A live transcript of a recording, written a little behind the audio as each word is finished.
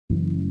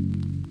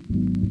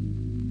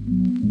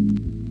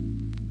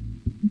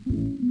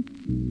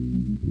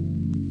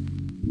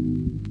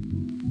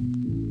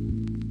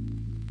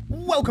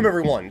Welcome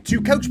everyone to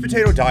Couch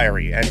Potato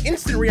Diary, an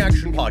instant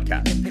reaction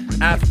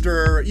podcast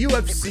after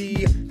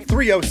UFC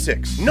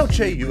 306,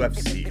 Noche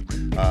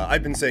UFC.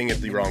 I've been saying it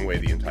the wrong way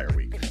the entire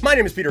week. My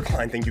name is Peter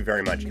Klein, thank you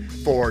very much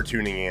for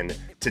tuning in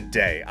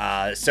today.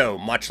 So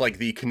much like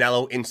the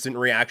Canelo instant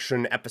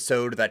reaction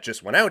episode that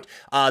just went out,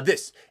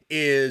 this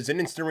is an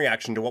instant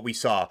reaction to what we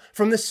saw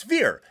from the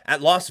Sphere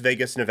at Las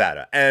Vegas,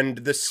 Nevada. And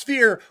the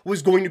Sphere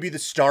was going to be the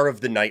star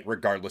of the night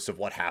regardless of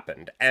what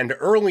happened. And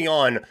early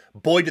on,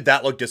 boy did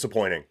that look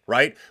disappointing,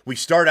 right? We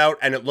start out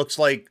and it looks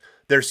like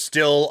there's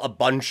still a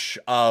bunch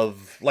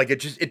of, like,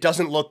 it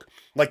doesn't look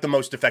like the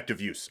most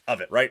effective use of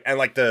it, right? And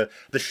like the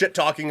shit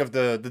talking of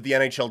the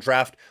NHL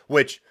draft,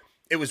 which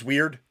it was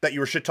weird that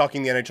you were shit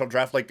talking the NHL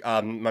draft. Like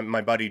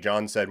my buddy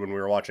John said when we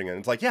were watching it,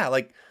 it's like, yeah,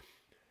 like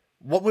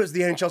what was the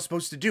NHL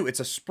supposed to do?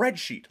 It's a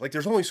spreadsheet. Like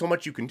there's only so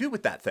much you can do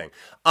with that thing.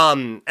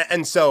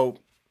 And so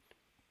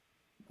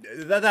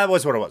that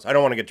was what it was. I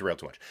don't want to get derailed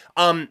too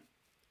much.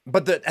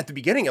 But at the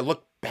beginning, it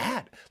looked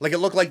bad. Like it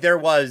looked like there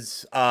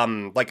was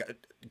like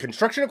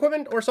construction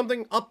equipment or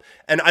something up,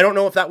 and I don't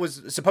know if that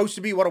was supposed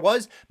to be what it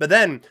was, but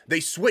then they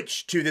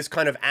switched to this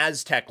kind of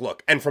Aztec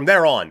look, and from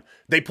there on,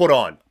 they put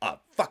on a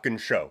fucking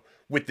show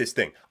with this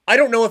thing. I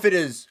don't know if it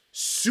is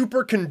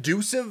super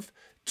conducive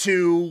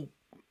to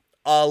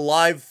a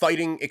live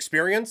fighting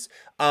experience.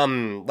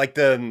 Like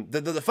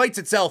the fights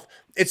itself,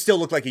 it still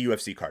looked like a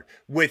UFC card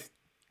with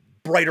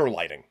brighter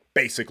lighting,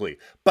 basically,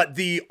 but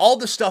all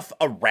the stuff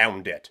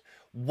around it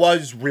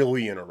was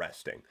really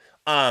interesting.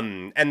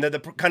 And the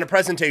kind of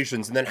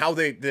presentations and then how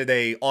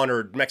they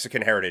honored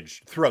Mexican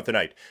heritage throughout the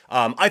night,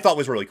 I thought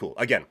was really cool.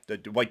 Again, the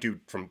white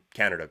dude from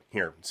Canada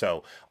here.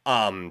 So,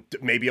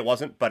 maybe it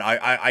wasn't, but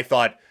I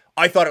thought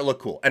it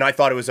looked cool. And I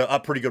thought it was a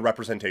pretty good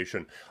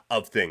representation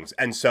of things.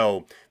 And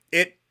so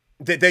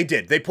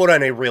they put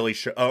on a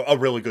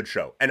really good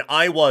show. And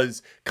I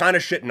was kind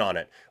of shitting on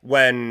it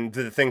when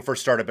the thing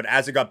first started, but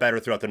as it got better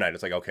throughout the night,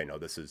 it's like, okay, no,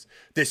 this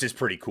is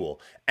pretty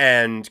cool,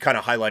 and kind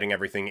of highlighting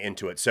everything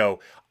into it. So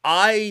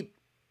I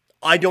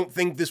don't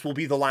think this will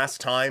be the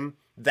last time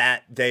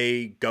that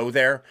they go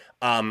there.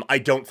 I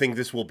don't think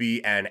this will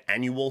be an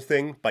annual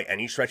thing by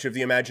any stretch of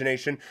the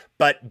imagination,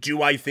 but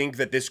do I think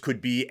that this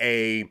could be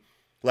a,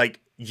 like,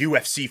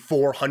 UFC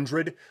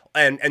 400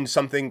 and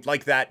something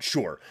like that?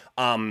 Sure.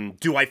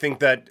 Do I think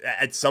that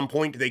at some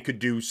point they could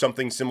do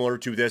something similar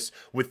to this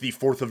with the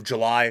 4th of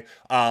July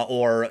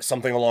or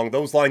something along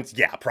those lines?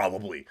 Yeah,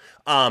 probably.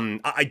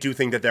 I do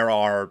think that there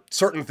are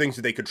certain things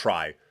that they could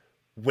try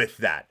with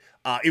that.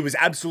 It was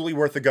absolutely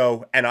worth a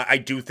go, and I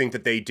do think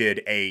that they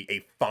did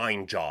a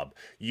fine job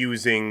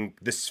using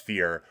the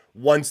Sphere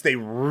once they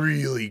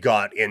really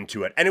got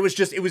into it. And it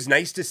was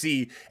nice to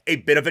see a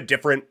bit of a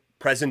different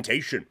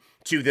presentation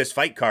to this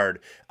fight card,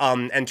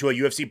 and to a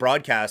UFC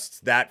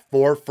broadcast that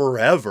for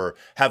forever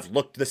have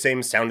looked the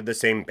same, sounded the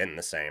same, been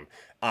the same,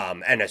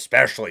 and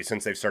especially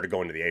since they've started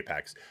going to the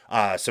Apex.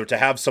 So to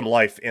have some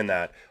life in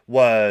that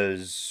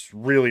was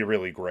really,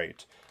 really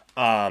great.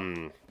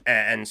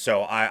 And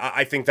so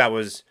I think that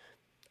was,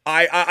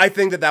 I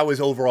think that was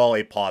overall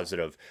a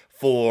positive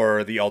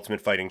for the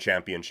Ultimate Fighting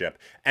Championship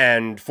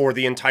and for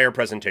the entire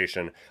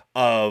presentation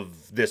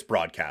of this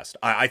broadcast.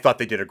 I thought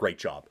they did a great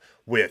job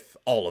with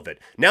all of it.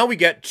 Now we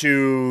get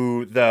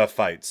to the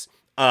fights.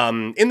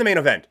 In the main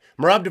event,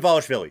 Merab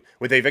Dvalishvili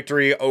with a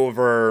victory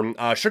over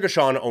Sugar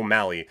Sean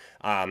O'Malley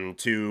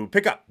to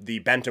pick up the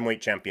Bantamweight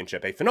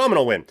Championship. A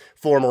phenomenal win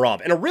for Merab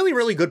and a really,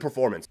 really good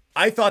performance.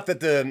 I thought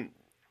that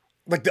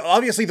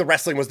obviously the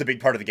wrestling was the big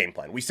part of the game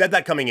plan. We said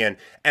that coming in,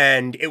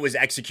 and it was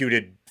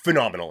executed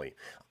phenomenally.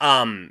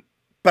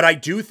 But I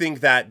do think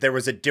that there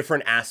was a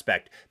different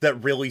aspect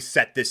that really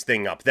set this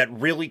thing up, that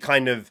really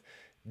kind of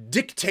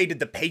dictated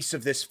the pace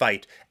of this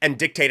fight and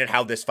dictated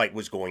how this fight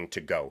was going to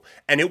go.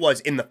 And it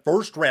was in the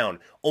first round,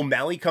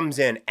 O'Malley comes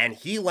in and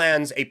he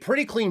lands a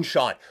pretty clean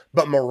shot,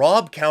 but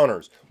Merab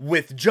counters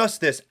with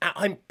just this,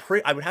 I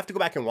would have to go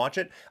back and watch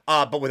it,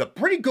 but with a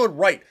pretty good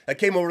right that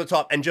came over the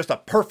top and just a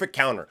perfect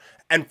counter.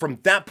 And from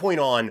that point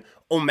on,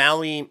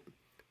 O'Malley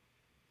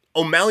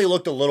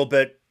looked a little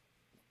bit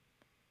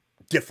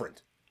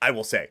different, I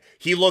will say.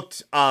 He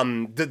looked,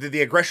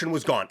 the aggression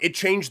was gone. It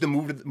changed the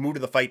mood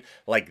of the fight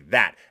like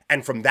that.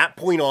 And from that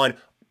point on,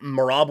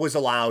 Merab was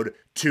allowed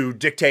to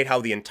dictate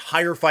how the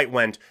entire fight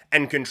went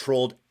and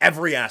controlled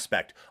every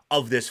aspect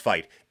of this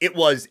fight. It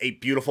was a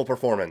beautiful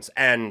performance.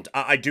 And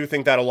I do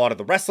think that a lot of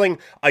the wrestling,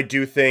 I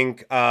do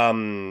think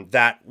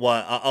that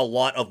a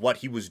lot of what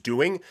he was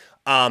doing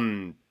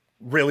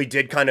really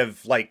did kind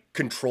of like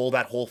control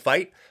that whole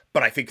fight.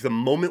 But I think the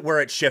moment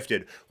where it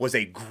shifted was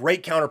a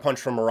great counterpunch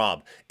from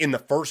Merab in the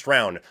first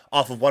round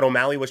off of what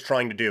O'Malley was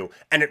trying to do.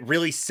 And it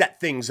really set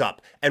things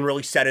up and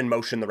really set in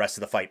motion the rest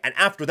of the fight. And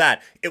after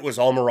that, it was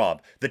all Merab.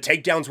 The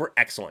takedowns were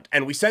excellent.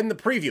 And we said in the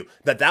preview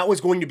that was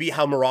going to be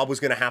how Merab was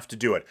going to have to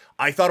do it.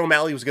 I thought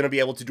O'Malley was going to be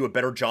able to do a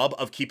better job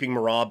of keeping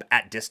Merab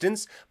at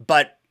distance.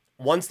 But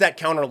once that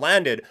counter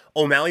landed,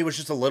 O'Malley was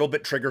just a little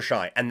bit trigger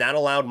shy, and that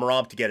allowed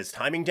Merab to get his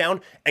timing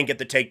down and get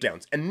the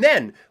takedowns. And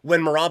then,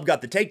 when Merab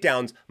got the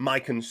takedowns, my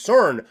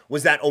concern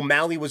was that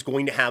O'Malley was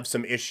going to have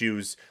some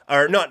issues,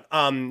 or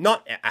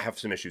I have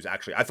some issues,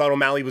 actually. I thought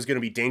O'Malley was going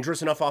to be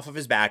dangerous enough off of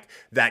his back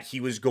that he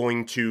was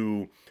going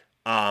to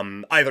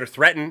either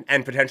threaten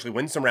and potentially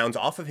win some rounds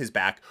off of his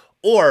back,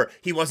 or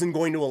he wasn't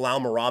going to allow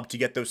Merab to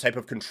get those type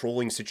of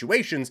controlling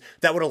situations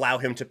that would allow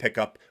him to pick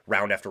up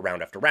round after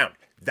round after round.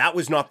 That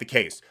was not the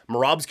case.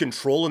 Merab's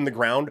control in the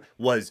ground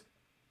was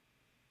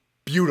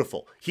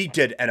beautiful. He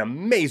did an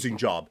amazing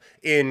job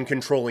in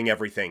controlling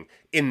everything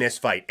in this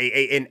fight.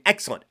 An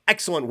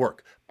excellent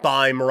work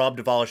by Merab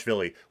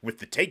Dvalishvili with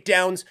the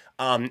takedowns,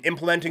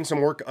 implementing some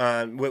work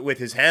with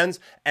his hands,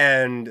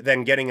 and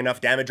then getting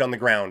enough damage on the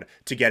ground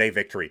to get a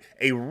victory.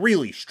 A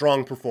really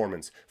strong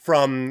performance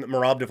from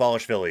Merab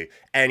Dvalishvili,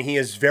 and he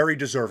is very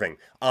deserving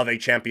of a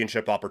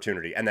championship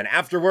opportunity. And then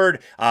afterward,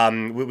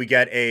 we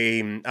get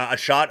a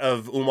shot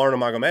of Umar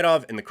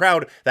Nurmagomedov in the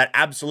crowd. That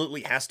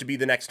absolutely has to be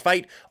the next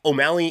fight.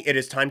 O'Malley, it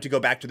is time to go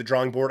back to the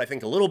drawing board, I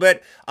think, a little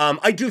bit.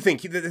 I do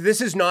think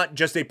this is not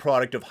just a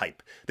product of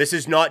hype. This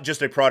is not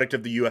just a product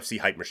of the UFC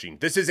hype machine.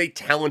 This is a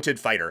talented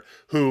fighter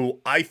who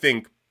I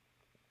think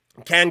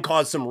can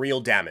cause some real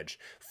damage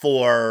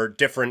for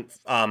different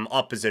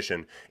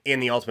opposition in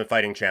the Ultimate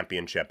Fighting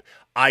Championship.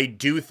 I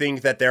do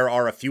think that there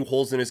are a few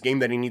holes in his game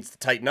that he needs to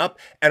tighten up,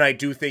 and I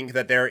do think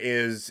that there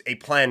is a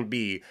plan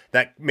B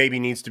that maybe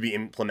needs to be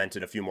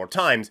implemented a few more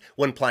times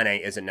when plan A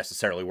isn't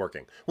necessarily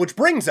working. Which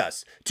brings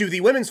us to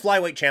the Women's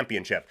Flyweight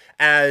Championship,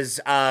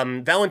 as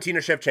Valentina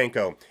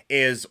Shevchenko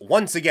is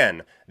once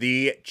again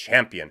the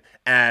champion,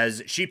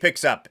 as she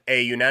picks up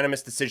a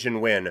unanimous decision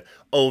win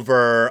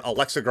over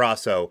Alexa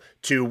Grasso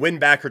to win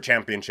back her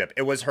championship.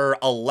 It was her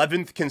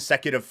 11th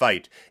consecutive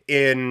fight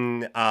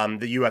in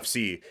the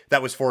UFC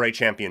that was for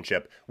a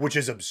championship, which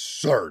is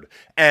absurd.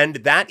 And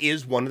that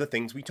is one of the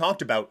things we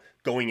talked about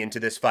going into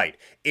this fight,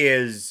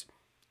 is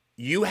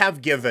you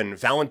have given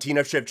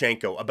Valentina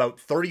Shevchenko about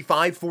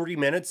 35-40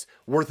 minutes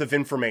worth of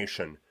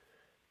information.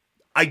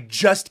 I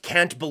just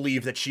can't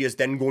believe that she is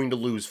then going to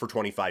lose for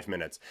 25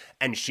 minutes.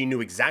 And she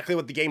knew exactly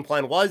what the game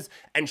plan was,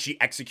 and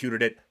she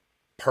executed it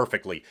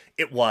perfectly.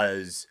 It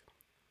was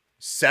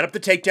set up the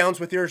takedowns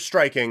with your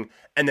striking,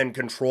 and then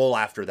control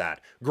after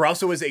that.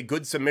 Grasso is a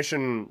good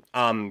submission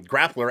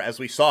grappler, as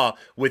we saw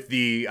with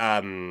the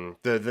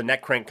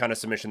neck crank kind of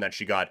submission that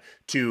she got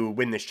to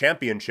win this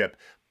championship.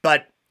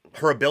 But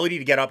her ability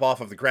to get up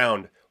off of the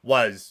ground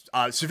was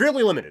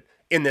severely limited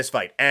in this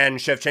fight, and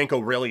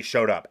Shevchenko really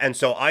showed up. And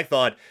so I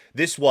thought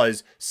this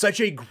was such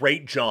a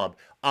great job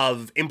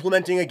of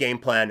implementing a game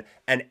plan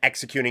and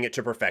executing it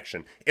to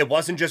perfection. It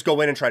wasn't just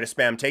go in and try to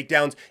spam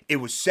takedowns. It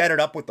was set it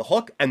up with the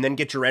hook and then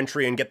get your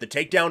entry and get the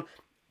takedown.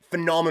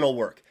 Phenomenal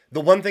work.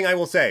 The one thing I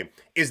will say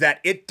is that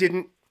it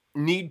didn't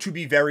need to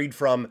be varied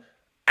from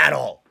at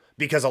all,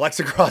 because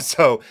Alexa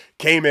Grasso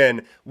came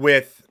in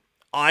with,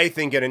 I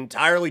think, an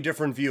entirely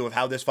different view of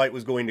how this fight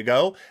was going to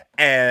go,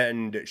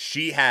 and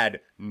she had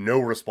no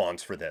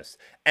response for this.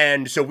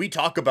 And so we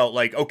talk about,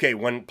 like, okay,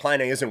 when plan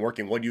A isn't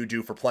working, what do you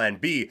do for plan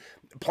B?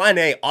 Plan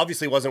A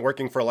obviously wasn't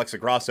working for Alexa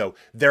Grasso.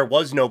 There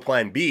was no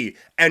plan B,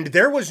 and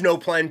there was no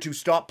plan to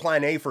stop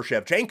plan A for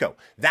Shevchenko.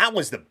 That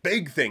was the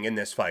big thing in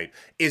this fight,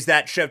 is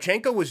that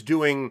Shevchenko was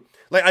doing,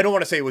 like, I don't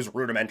want to say it was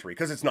rudimentary,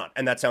 because it's not,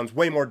 and that sounds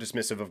way more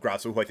dismissive of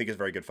Grasso, who I think is a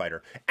very good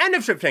fighter, and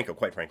of Shevchenko,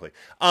 quite frankly.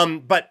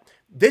 But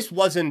this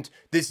wasn't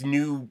this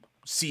new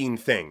scene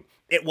thing.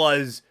 It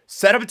was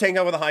set up a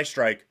takedown with a high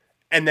strike,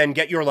 and then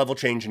get your level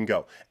change and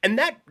go. And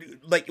that,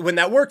 like, when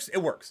that works, it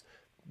works.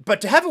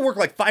 But to have it work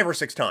like 5 or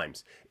 6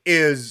 times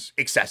is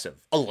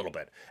excessive, a little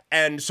bit.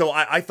 And so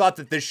I thought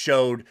that this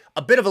showed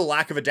a bit of a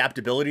lack of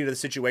adaptability to the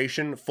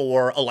situation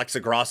for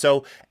Alexa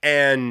Grasso.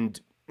 And,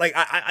 like,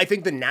 I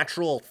think the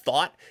natural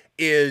thought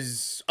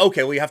is,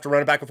 okay, well, you have to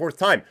run it back a 4th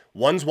time.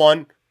 One's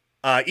 1,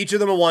 each of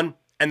them a 1,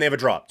 and they have a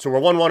draw. So we're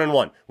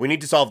 1-1-1. We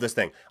need to solve this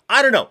thing.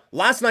 I don't know.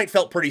 Last night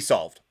felt pretty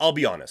solved, I'll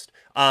be honest.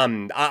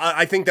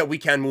 I think that we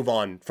can move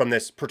on from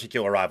this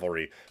particular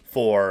rivalry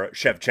for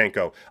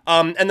Shevchenko.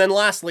 And then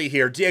lastly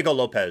here, Diego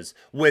Lopes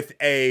with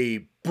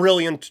a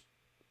brilliant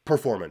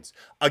performance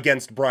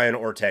against Brian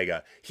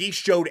Ortega. He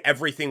showed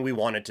everything we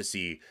wanted to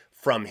see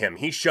from him.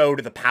 He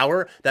showed the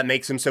power that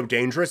makes him so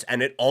dangerous,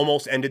 and it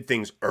almost ended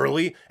things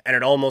early, and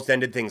it almost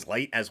ended things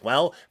late as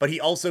well. But he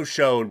also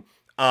showed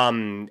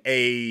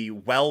a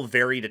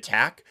well-varied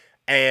attack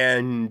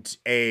and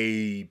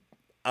a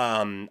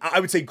I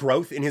would say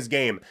growth in his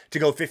game to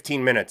go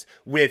 15 minutes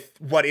with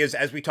what is,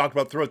 as we talked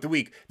about throughout the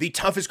week, the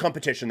toughest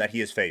competition that he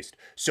has faced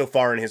so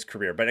far in his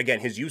career. But again,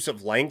 his use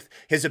of length,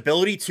 his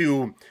ability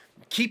to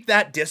keep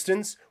that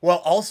distance while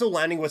also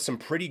landing with some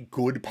pretty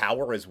good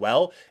power as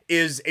well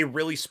is a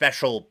really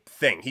special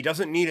thing. He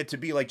doesn't need it to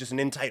be like just an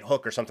in-tight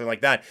hook or something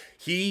like that.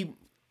 He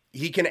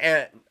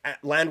can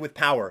land with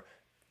power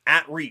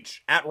at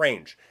reach, at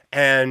range,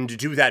 and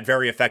do that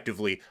very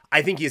effectively.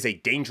 I think he is a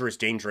dangerous,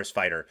 dangerous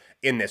fighter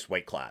in this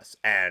weight class,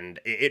 and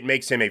it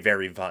makes him a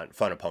very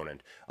fun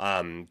opponent,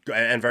 and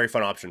very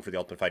fun option for the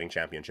Ultimate Fighting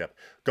Championship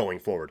going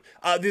forward.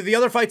 The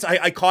other fights,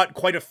 I caught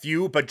quite a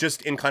few, but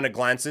just in kind of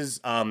glances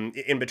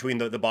in between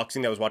the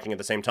boxing that I was watching at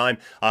the same time.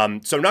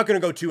 So I'm not going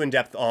to go too in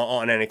depth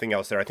on anything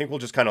else there. I think we'll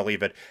just kind of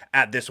leave it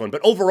at this one.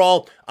 But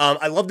overall,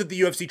 I love that the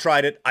UFC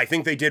tried it. I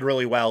think they did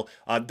really well.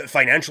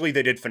 Financially,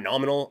 they did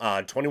phenomenal.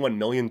 $21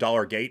 million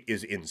gate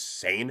is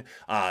insane.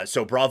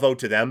 So bravo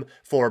to them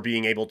for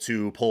being able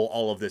to pull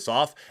all of this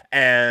off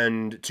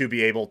and to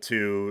be able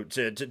to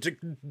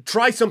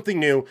try something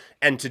new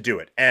and to do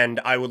it. And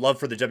I would love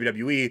for the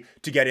WWE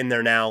to get in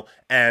there now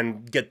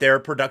and get their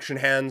production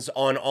hands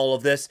on all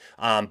of this.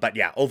 But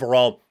yeah,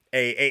 overall,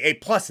 a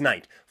plus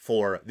night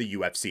for the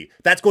UFC.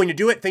 That's going to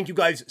do it. Thank you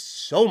guys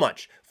so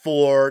much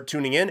for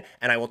tuning in,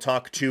 and I will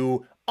talk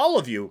to all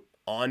of you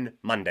on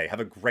Monday. Have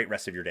a great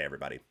rest of your day,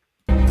 everybody.